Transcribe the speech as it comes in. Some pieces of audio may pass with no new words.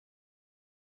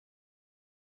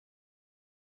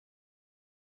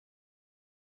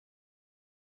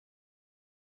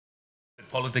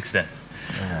politics then.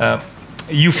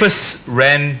 You first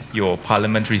ran your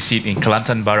parliamentary seat in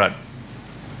Kelantan Barat,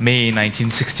 May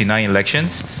 1969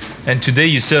 elections, and today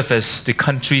you serve as the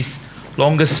country's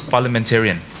longest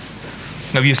parliamentarian.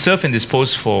 Now you served in this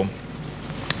post for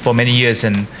many years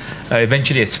and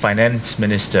eventually as finance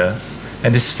minister,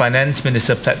 and this finance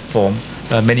minister platform,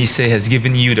 many say, has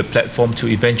given you the platform to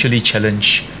eventually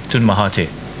challenge Tun Mahathir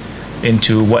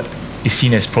into what is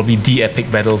seen as probably the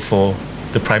epic battle for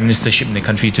the prime ministership in the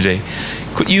country today.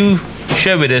 Could you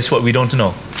share with us what we don't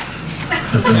know?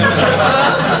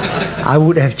 I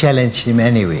would have challenged him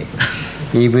anyway,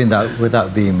 even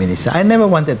without being minister. I never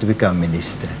wanted to become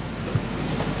minister.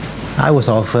 I was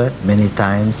offered many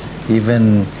times,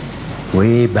 even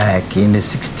way back in the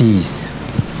 60s.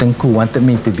 Tengku wanted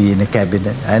me to be in the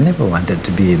cabinet. I never wanted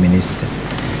to be a minister.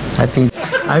 I think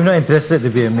I'm not interested to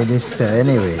be a minister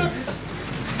anyway.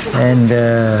 And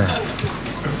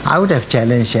I would have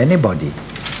challenged anybody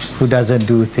who doesn't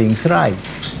do things right,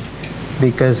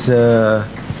 because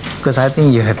I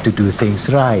think you have to do things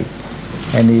right,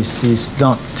 and it's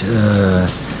not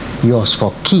yours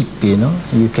for keep. You know,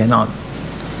 you cannot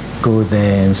go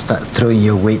there and start throwing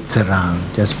your weights around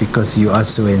just because you are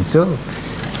so and so.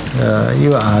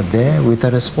 You are there with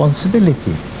a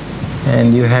responsibility,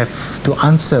 and you have to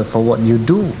answer for what you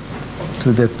do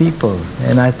to the people.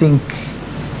 And I think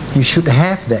you should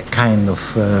have that kind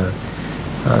of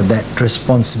that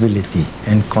responsibility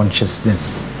and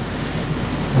consciousness.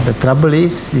 The trouble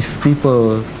is, if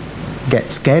people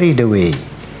get carried away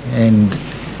and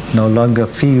no longer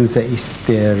feel that it's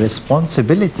their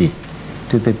responsibility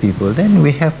to the people, then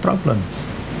we have problems.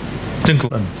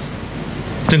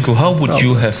 Tengku, how would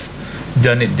you have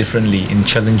done it differently in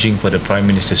challenging for the Prime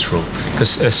Minister's role?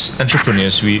 Because as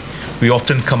entrepreneurs, we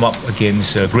often come up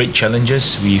against great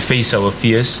challenges, we face our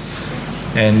fears,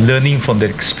 and learning from the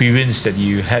experience that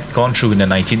you had gone through in the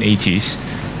 1980s,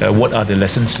 what are the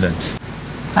lessons learned?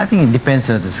 I think it depends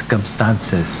on the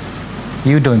circumstances.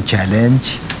 You don't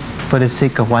challenge for the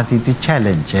sake of wanting to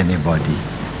challenge anybody.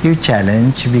 You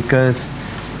challenge because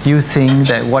you think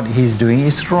that what he's doing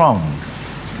is wrong,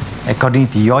 according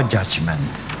to your judgment.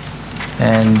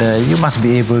 And you must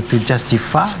be able to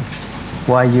justify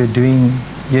why you're doing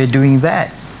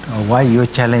that, or why you're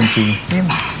challenging him.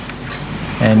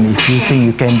 And if you think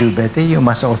you can do better, you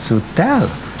must also tell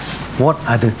what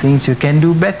are the things you can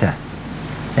do better.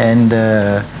 And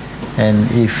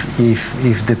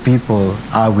if the people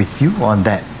are with you on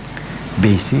that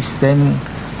basis, then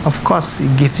of course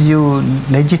it gives you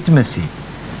legitimacy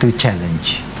to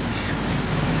challenge.